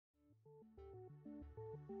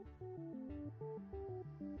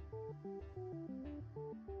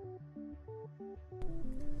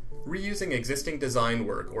Reusing existing design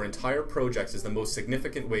work or entire projects is the most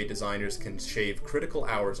significant way designers can shave critical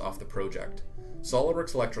hours off the project.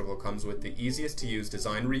 SolidWorks Electrical comes with the easiest to use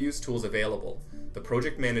design reuse tools available. The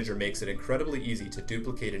project manager makes it incredibly easy to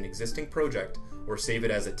duplicate an existing project or save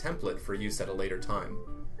it as a template for use at a later time.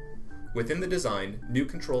 Within the design, new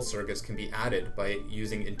control circuits can be added by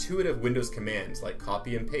using intuitive Windows commands like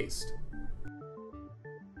copy and paste.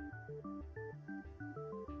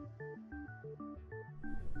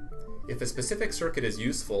 If a specific circuit is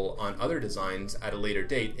useful on other designs at a later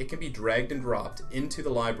date, it can be dragged and dropped into the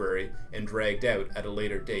library and dragged out at a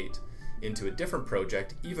later date into a different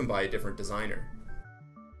project, even by a different designer.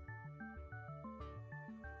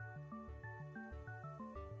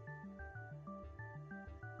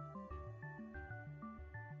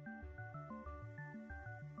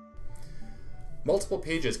 Multiple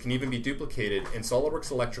pages can even be duplicated, and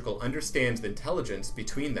SolidWorks Electrical understands the intelligence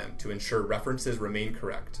between them to ensure references remain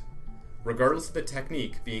correct. Regardless of the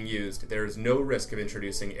technique being used, there is no risk of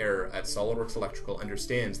introducing error, as SolidWorks Electrical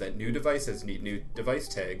understands that new devices need new device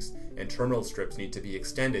tags and terminal strips need to be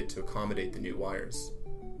extended to accommodate the new wires.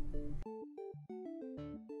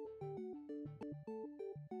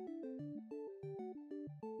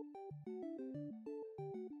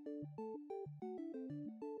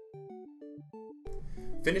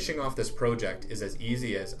 Finishing off this project is as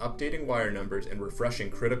easy as updating wire numbers and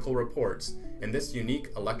refreshing critical reports, and this unique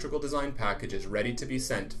electrical design package is ready to be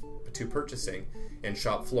sent to purchasing and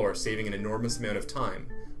shop floor, saving an enormous amount of time,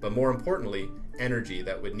 but more importantly, energy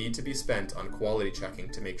that would need to be spent on quality checking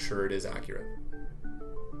to make sure it is accurate.